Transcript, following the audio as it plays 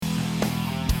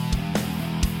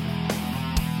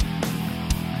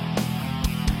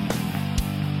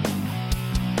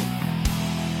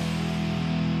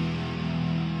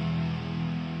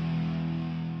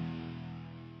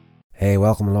Hey,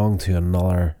 welcome along to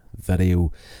another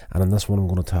video, and in this one I'm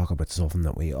going to talk about something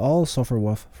that we all suffer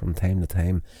with from time to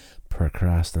time: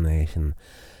 procrastination.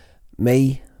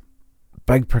 Me,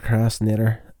 big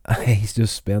procrastinator. I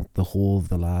just spent the whole of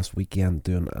the last weekend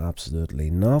doing absolutely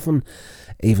nothing,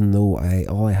 even though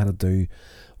all I had to do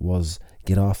was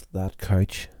get off that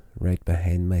couch right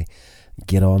behind me,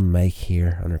 get on mic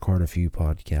here and record a few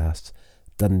podcasts.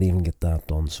 Didn't even get that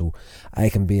done, so I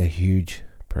can be a huge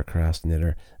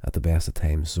procrastinator at the best of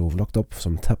times. So I've looked up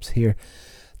some tips here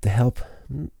to help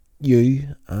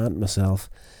you and myself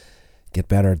get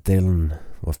better at dealing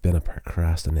with being a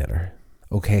procrastinator.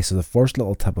 Okay, so the first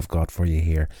little tip I've got for you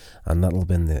here, and that'll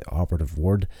be the operative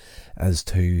word, is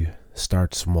to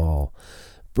start small.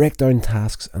 Break down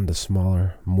tasks into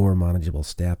smaller, more manageable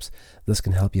steps. This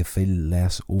can help you feel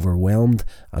less overwhelmed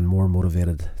and more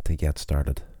motivated to get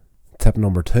started. Tip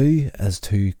number 2 is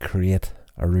to create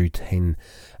a routine.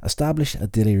 Establish a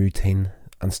daily routine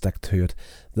and stick to it.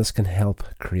 This can help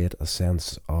create a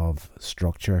sense of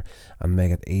structure and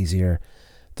make it easier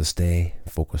to stay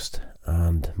focused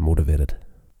and motivated.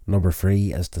 Number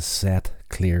 3 is to set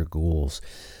clear goals.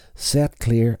 Set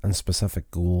clear and specific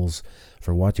goals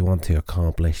for what you want to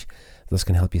accomplish. This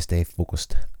can help you stay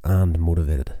focused and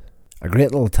motivated. A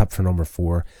great little tip for number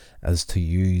 4 is to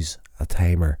use a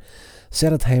timer.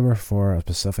 Set a timer for a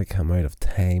specific amount of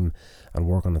time and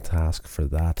work on a task for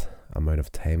that amount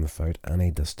of time without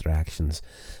any distractions.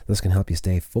 This can help you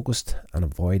stay focused and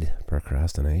avoid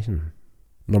procrastination.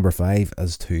 Number 5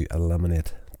 is to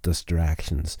eliminate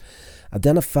distractions.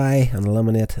 Identify and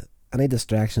eliminate any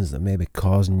distractions that may be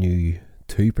causing you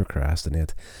to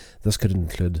procrastinate. This could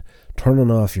include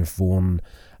turning off your phone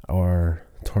or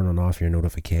turning off your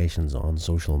notifications on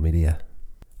social media.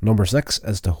 Number 6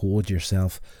 is to hold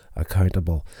yourself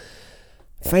accountable.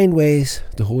 Find ways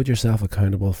to hold yourself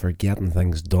accountable for getting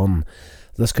things done.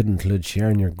 This could include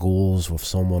sharing your goals with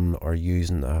someone or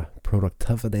using a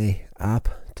productivity app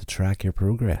to track your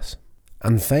progress.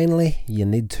 And finally, you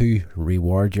need to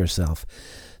reward yourself.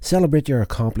 Celebrate your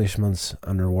accomplishments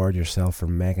and reward yourself for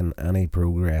making any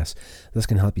progress. This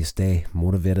can help you stay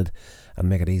motivated and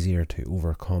make it easier to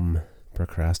overcome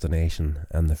procrastination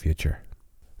in the future.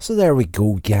 So there we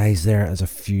go, guys. There is a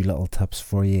few little tips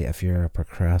for you if you're a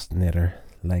procrastinator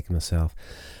like myself.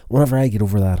 Whenever I get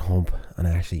over that hump and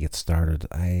I actually get started,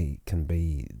 I can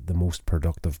be the most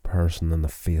productive person on the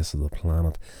face of the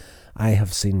planet. I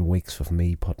have seen weeks of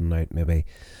me putting out maybe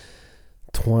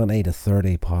 20 to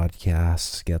 30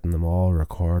 podcasts, getting them all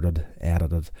recorded,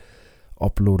 edited,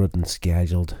 uploaded and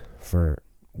scheduled for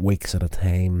weeks at a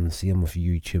time. Same with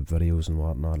YouTube videos and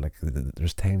whatnot. Like,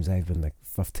 there's times I've been like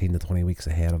 15 to 20 weeks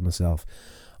ahead of myself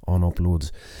on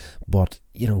uploads. But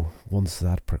once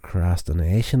that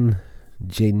procrastination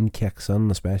gene kicks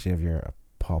in, especially if you're a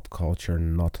pop culture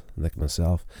nut like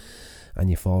myself, and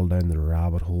you fall down the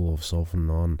rabbit hole of something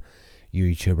on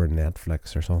YouTube or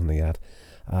Netflix or something like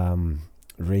that.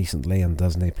 Recently on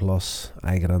Disney Plus,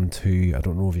 I got into, I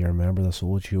don't know if you remember this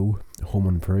old show, Home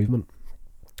Improvement.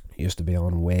 It used to be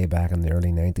on way back in the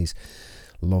early 90s.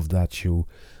 Loved that show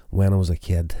when I was a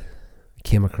kid.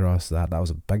 Came across that. That was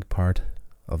a big part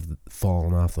of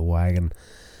falling off the wagon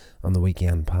on the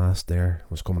weekend past there.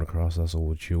 Was coming across this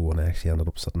old show and I actually ended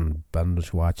up sitting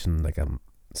binge watching like a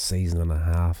season and a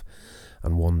half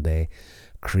in one day.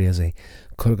 Crazy.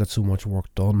 Could have got so much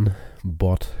work done,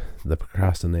 but the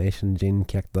procrastination gene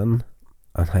kicked in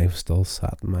and I was still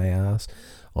sat in my ass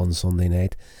on Sunday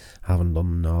night, having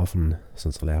done nothing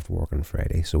since I left work on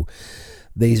Friday. So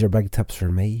these are big tips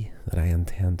for me that I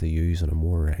intend to use on a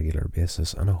more regular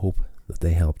basis, and I hope that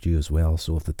they helped you as well.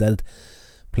 So if they did,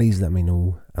 please let me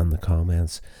know in the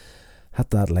comments. Hit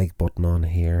that like button on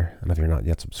here, and if you're not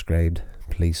yet subscribed,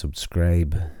 please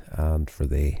subscribe. And for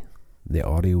the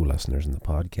audio listeners in the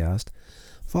podcast,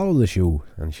 follow the show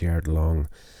and share it along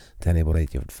to anybody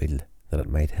you would feel that it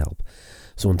might help.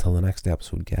 So until the next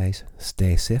episode, guys,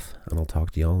 stay safe and I'll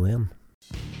talk to you all then.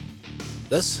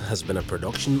 This has been a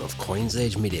production of Coins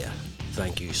Age Media.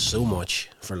 Thank you so much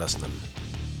for listening.